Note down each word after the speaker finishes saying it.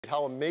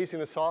how amazing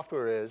the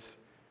software is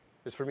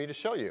for me to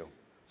show you.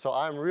 So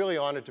I'm really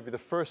honored to be the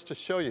first to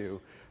show you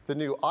the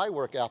new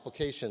iWork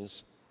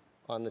applications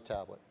on the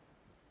tablet.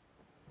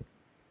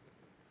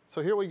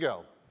 So here we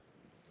go.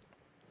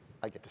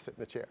 I get to sit in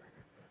the chair.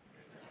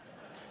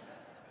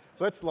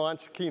 Let's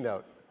launch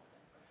Keynote.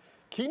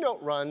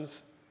 Keynote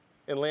runs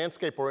in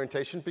landscape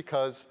orientation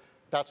because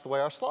that's the way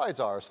our slides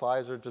are. Our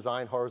slides are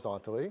designed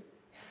horizontally.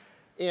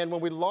 And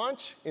when we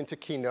launch into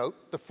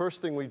Keynote, the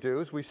first thing we do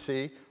is we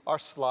see our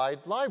slide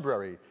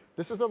library.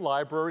 This is a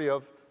library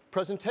of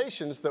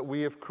presentations that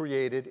we have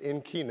created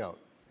in Keynote.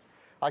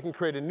 I can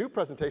create a new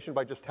presentation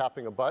by just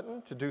tapping a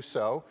button to do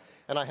so,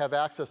 and I have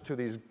access to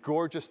these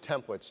gorgeous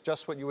templates,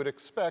 just what you would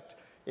expect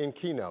in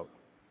Keynote.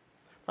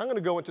 I'm going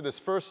to go into this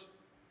first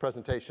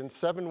presentation,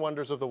 7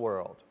 Wonders of the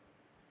World.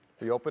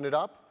 We open it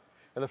up,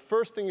 and the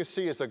first thing you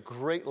see is a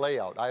great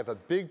layout. I have a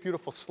big,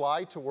 beautiful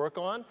slide to work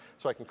on,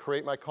 so I can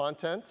create my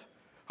content.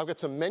 I've got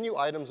some menu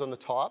items on the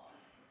top,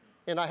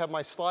 and I have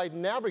my slide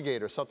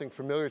navigator, something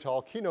familiar to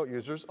all Keynote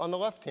users, on the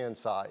left-hand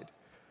side.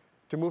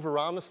 To move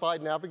around the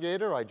slide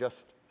navigator, I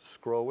just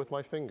scroll with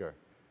my finger.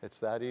 It's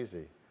that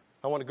easy.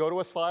 I want to go to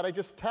a slide, I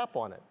just tap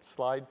on it,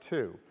 slide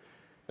 2.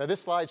 Now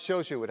this slide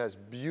shows you it has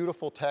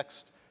beautiful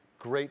text,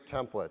 great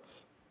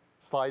templates.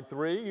 Slide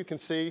 3, you can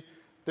see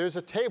there's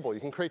a table.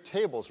 You can create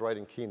tables right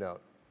in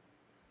Keynote.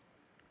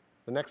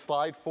 The next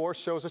slide, 4,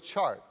 shows a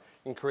chart.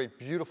 You can create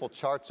beautiful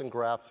charts and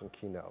graphs in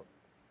Keynote.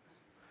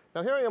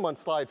 Now here I am on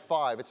slide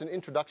 5. It's an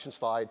introduction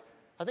slide.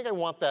 I think I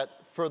want that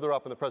further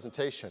up in the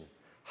presentation.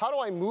 How do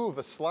I move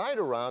a slide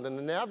around in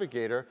the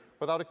navigator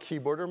without a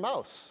keyboard or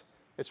mouse?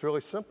 It's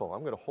really simple.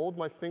 I'm going to hold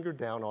my finger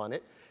down on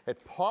it.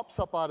 It pops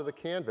up out of the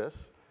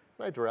canvas,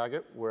 and I drag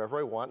it wherever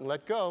I want and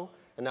let go,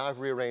 and now I've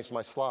rearranged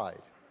my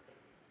slide.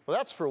 Well,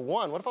 that's for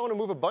one. What if I want to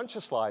move a bunch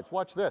of slides?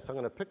 Watch this. I'm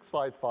going to pick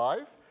slide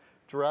 5,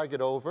 drag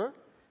it over,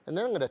 and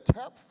then I'm going to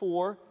tap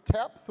 4,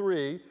 tap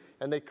 3,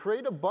 and they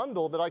create a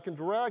bundle that I can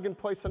drag and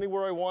place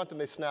anywhere I want,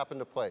 and they snap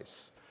into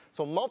place.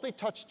 So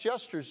multi-touch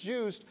gestures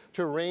used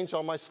to arrange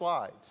all my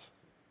slides.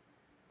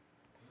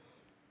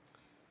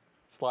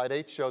 Slide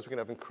 8 shows we can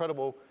have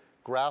incredible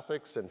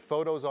graphics and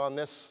photos on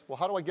this. Well,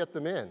 how do I get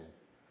them in?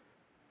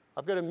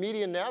 I've got a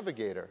media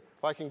navigator.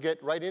 I can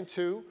get right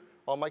into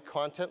all my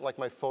content, like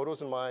my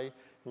photos and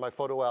my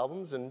photo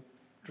albums, and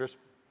just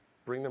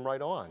bring them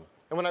right on.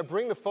 And when I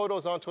bring the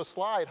photos onto a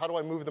slide, how do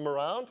I move them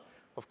around?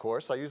 Of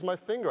course, I use my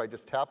finger. I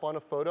just tap on a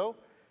photo,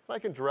 and I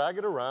can drag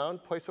it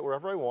around, place it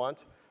wherever I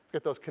want,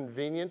 get those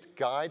convenient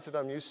guides that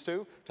I'm used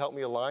to help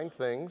me align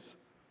things.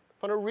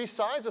 If I want to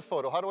resize a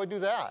photo, how do I do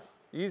that?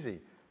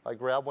 Easy. I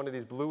grab one of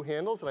these blue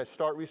handles, and I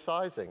start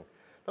resizing.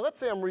 Now, let's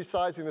say I'm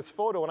resizing this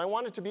photo, and I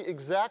want it to be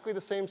exactly the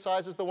same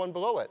size as the one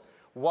below it.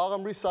 While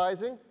I'm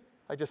resizing,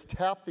 I just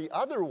tap the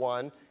other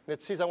one, and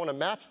it sees I want to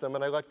match them,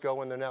 and I let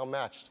go, and they're now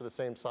matched to the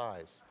same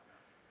size.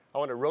 I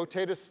want to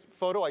rotate a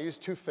photo. I use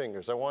 2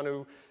 fingers. I want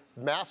to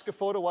mask a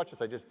photo. Watch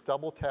this. I just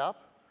double tap,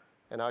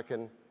 and I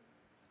can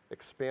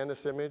expand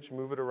this image,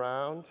 move it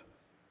around,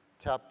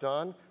 tap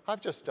done.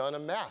 I've just done a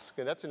mask,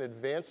 and that's an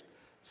advanced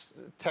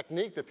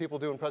technique that people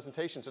do in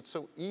presentations. It's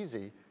so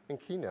easy in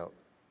Keynote.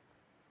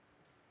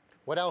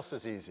 What else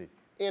is easy?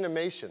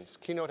 Animations.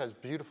 Keynote has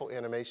beautiful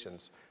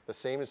animations. The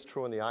same is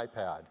true on the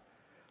iPad.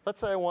 Let's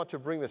say I want to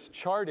bring this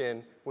chart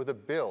in with a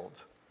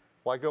build.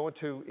 Well, I go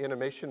into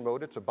animation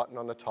mode. It's a button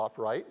on the top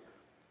right.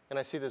 And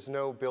I see there's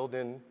no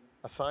build-in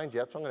assigned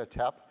yet, so I'm going to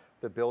tap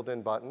the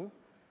build-in button.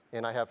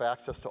 And I have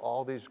access to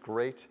all these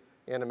great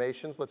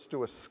animations. Let's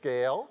do a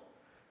scale.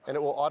 And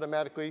it will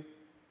automatically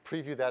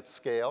preview that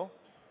scale.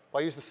 I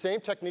use the same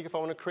technique if I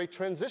want to create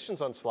transitions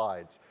on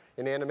slides.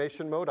 In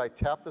animation mode, I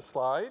tap the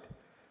slide.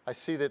 I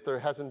see that there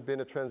hasn't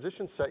been a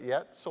transition set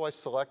yet, so I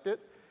select it.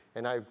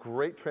 And I have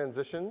great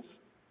transitions.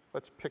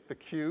 Let's pick the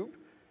cube,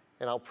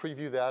 and I'll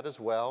preview that as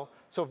well.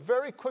 So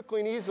very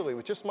quickly and easily,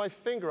 with just my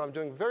finger, I'm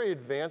doing very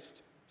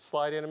advanced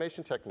slide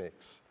animation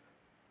techniques.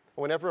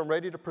 Whenever I'm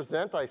ready to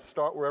present, I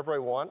start wherever I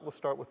want. We'll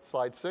start with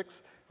slide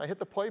 6. I hit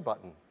the play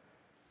button.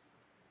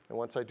 And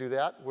once I do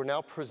that, we're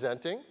now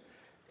presenting.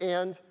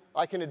 And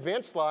I can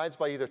advance slides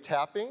by either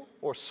tapping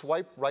or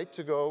swipe right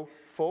to go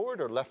forward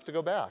or left to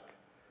go back.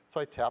 So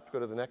I tap to go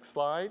to the next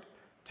slide,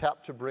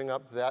 tap to bring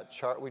up that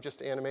chart we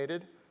just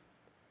animated,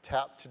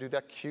 tap to do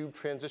that cube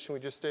transition we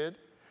just did.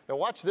 Now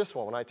watch this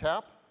one. When I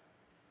tap,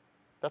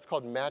 that's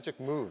called Magic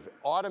Move.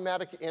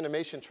 Automatic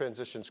animation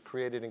transitions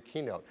created in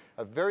Keynote.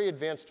 A very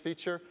advanced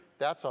feature.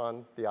 That's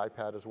on the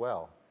iPad as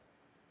well.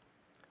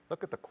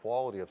 Look at the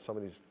quality of some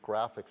of these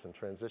graphics and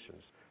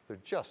transitions. They're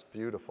just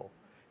beautiful.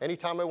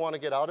 Anytime I want to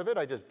get out of it,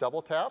 I just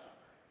double tap,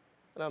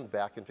 and I'm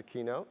back into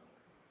Keynote,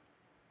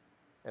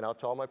 and out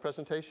to all my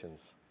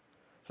presentations.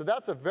 So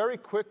that's a very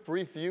quick,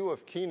 brief view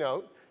of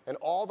Keynote and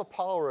all the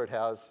power it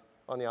has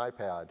on the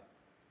iPad.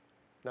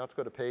 Now let's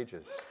go to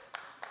Pages.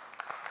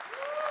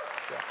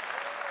 Yeah.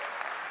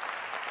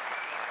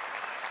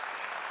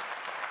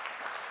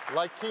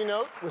 Like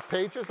Keynote, with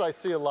Pages, I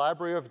see a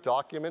library of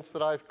documents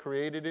that I've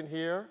created in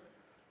here.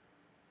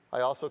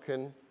 I also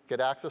can get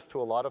access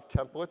to a lot of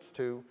templates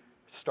to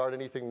start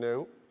anything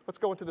new. Let's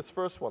go into this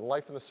first one,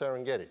 Life in the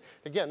Serengeti.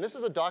 Again, this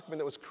is a document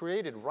that was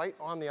created right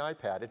on the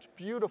iPad. It's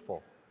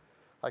beautiful.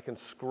 I can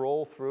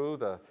scroll through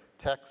the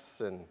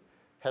texts and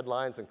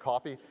headlines and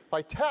copy. If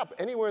I tap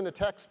anywhere in the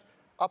text,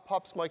 up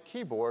pops my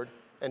keyboard,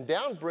 and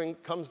down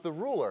comes the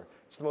ruler.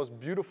 It's the most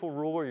beautiful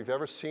ruler you've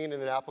ever seen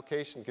in an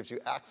application. It gives you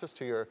access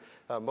to your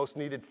most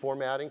needed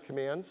formatting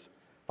commands.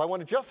 If I want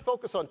to just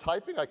focus on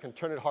typing, I can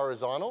turn it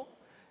horizontal.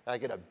 And I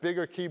get a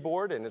bigger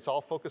keyboard, and it's all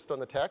focused on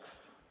the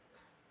text.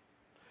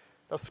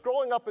 Now,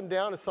 scrolling up and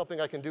down is something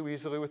I can do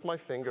easily with my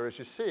finger, as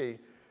you see.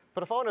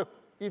 But if I want to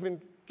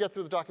even get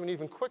through the document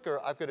even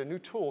quicker, I've got a new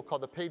tool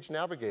called the Page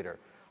Navigator.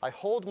 I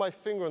hold my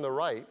finger on the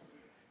right,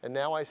 and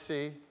now I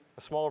see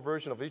a smaller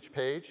version of each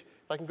page.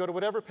 I can go to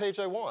whatever page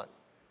I want.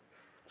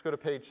 Let's go to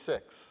page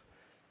 6.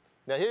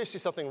 Now, here you see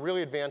something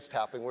really advanced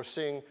happening. We're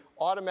seeing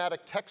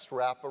automatic text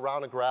wrap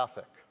around a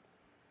graphic.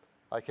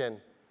 I can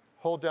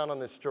hold down on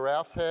this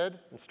giraffe's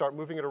head and start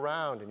moving it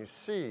around, and you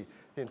see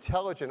the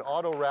intelligent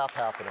auto wrap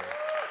happening.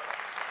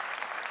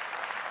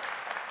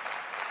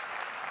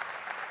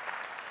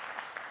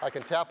 I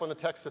can tap on the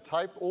text to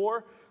type,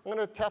 or I'm going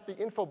to tap the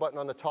info button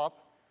on the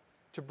top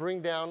to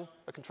bring down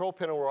a control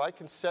panel where I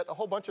can set a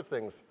whole bunch of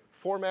things.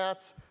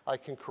 Formats, I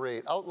can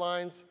create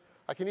outlines,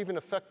 I can even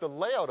affect the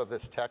layout of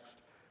this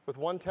text. With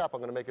one tap, I'm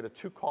going to make it a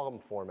 2-column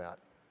format.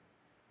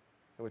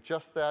 And with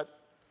just that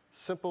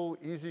simple,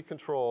 easy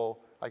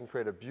control, I can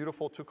create a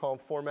beautiful 2-column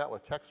format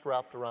with text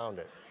wrapped around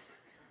it.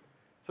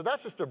 So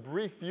that's just a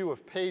brief view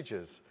of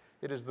Pages.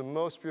 It is the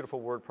most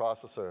beautiful word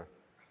processor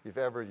you've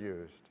ever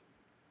used.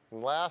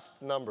 And last,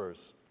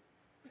 Numbers.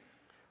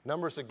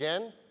 Numbers,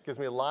 again, gives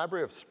me a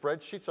library of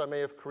spreadsheets I may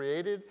have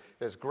created.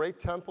 It has great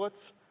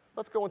templates.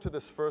 Let's go into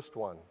this first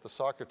one, the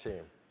soccer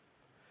team.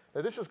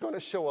 Now, this is going to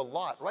show a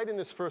lot right in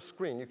this first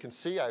screen. You can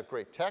see I have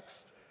great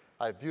text.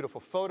 I have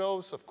beautiful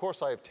photos. Of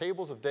course, I have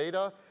tables of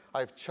data. I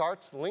have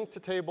charts linked to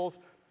tables.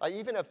 I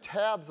even have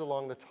tabs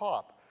along the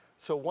top.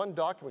 So one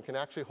document can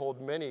actually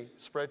hold many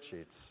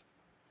spreadsheets.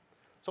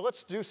 So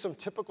let's do some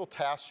typical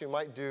tasks you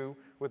might do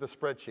with a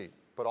spreadsheet,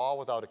 but all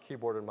without a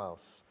keyboard and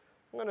mouse.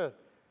 I'm going to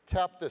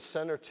tap the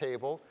center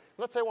table.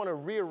 Let's say I want to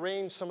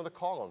rearrange some of the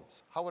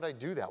columns. How would I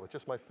do that with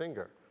just my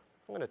finger?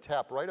 I'm going to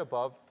tap right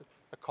above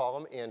the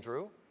column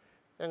Andrew.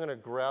 I'm going to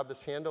grab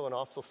this handle and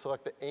also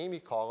select the Amy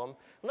column.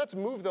 And let's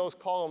move those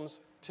columns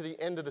to the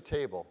end of the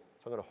table.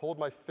 So I'm going to hold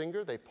my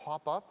finger. They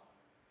pop up.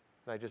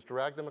 And I just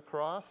drag them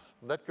across,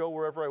 let go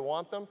wherever I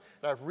want them.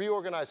 And I've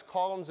reorganized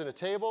columns in a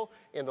table,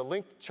 and the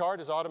linked chart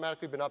has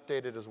automatically been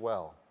updated as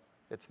well.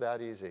 It's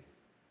that easy.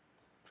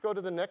 Let's go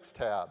to the next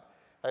tab.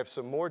 I have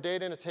some more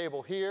data in a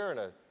table here and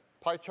a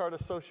pie chart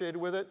associated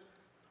with it.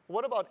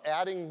 What about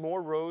adding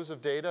more rows of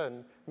data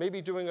and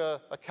maybe doing a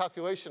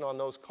calculation on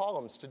those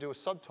columns to do a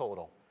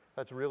subtotal?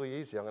 That's really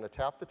easy. I'm going to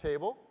tap the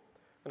table.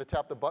 I'm going to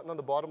tap the button on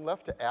the bottom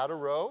left to add a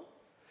row.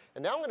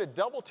 And now I'm going to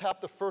double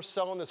tap the first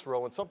cell in this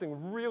row, and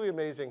something really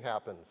amazing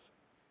happens.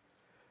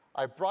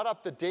 I brought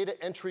up the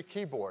data entry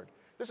keyboard.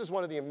 This is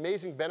one of the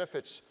amazing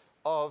benefits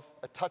of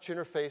a touch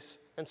interface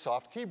and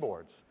soft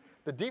keyboards.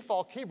 The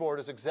default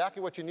keyboard is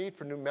exactly what you need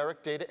for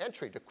numeric data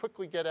entry, to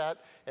quickly get at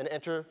and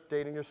enter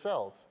data in your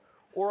cells.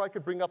 Or I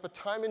could bring up a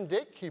time and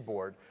date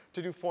keyboard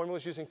to do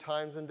formulas using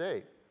times and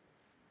date.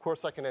 Of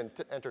course, I can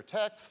enter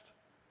text.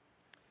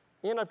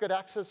 And I've got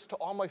access to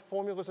all my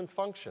formulas and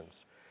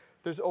functions.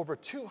 There's over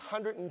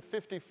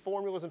 250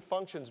 formulas and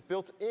functions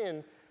built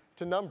in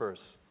to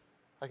Numbers.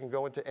 I can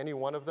go into any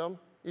one of them,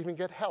 even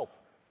get help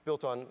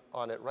built on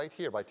it right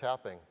here by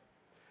tapping.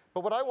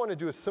 But what I want to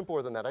do is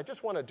simpler than that. I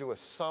just want to do a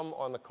sum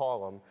on the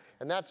column,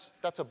 and that's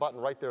a button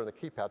right there on the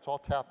keypad, so I'll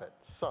tap it,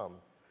 sum.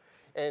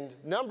 And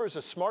Numbers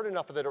is smart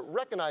enough that it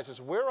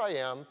recognizes where I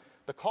am,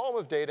 the column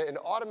of data, and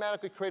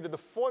automatically created the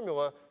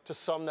formula to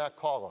sum that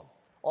column.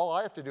 All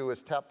I have to do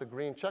is tap the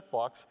green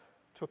checkbox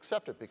to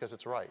accept it because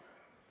it's right.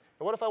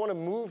 And what if I want to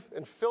move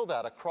and fill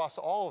that across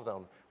all of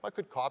them? Well, I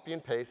could copy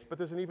and paste, but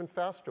there's an even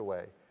faster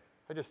way.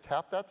 I just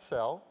tap that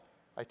cell,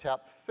 I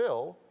tap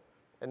Fill,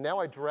 and now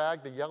I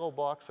drag the yellow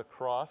box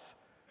across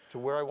to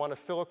where I want to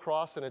fill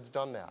across, and it's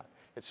done that.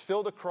 It's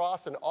filled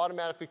across and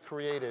automatically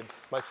created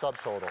my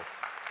subtotals.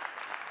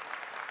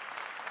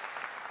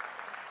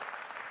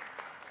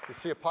 You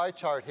see a pie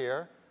chart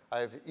here. I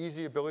have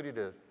easy ability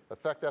to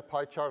affect that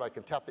pie chart. I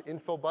can tap the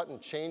Info button,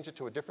 change it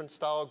to a different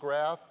style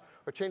graph,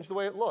 or change the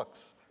way it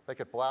looks. Make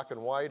it black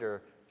and white,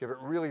 or give it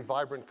really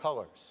vibrant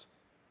colors.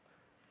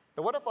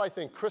 Now, what if I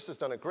think Chris has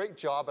done a great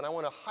job, and I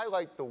want to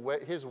highlight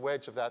his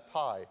wedge of that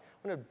pie?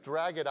 I'm going to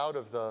drag it out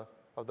of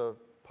the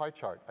pie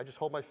chart. I just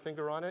hold my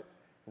finger on it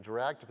and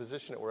drag to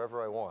position it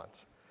wherever I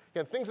want.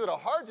 Again, things that are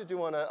hard to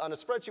do on a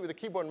spreadsheet with a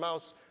keyboard and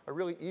mouse are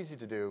really easy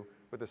to do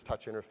with this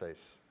touch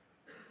interface.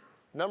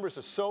 Numbers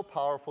are so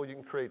powerful, you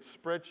can create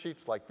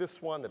spreadsheets like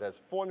this one that has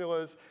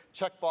formulas,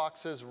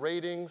 checkboxes,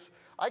 ratings.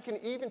 I can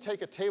even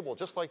take a table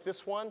just like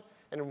this one,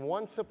 and in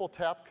one simple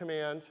tap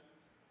command,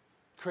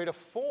 create a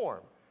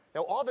form.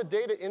 Now, all the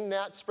data in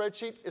that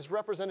spreadsheet is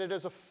represented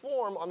as a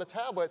form on the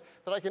tablet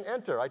that I can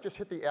enter. I just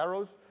hit the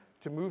arrows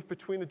to move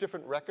between the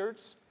different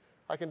records.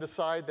 I can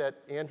decide that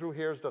Andrew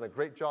here has done a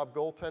great job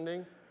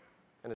goaltending,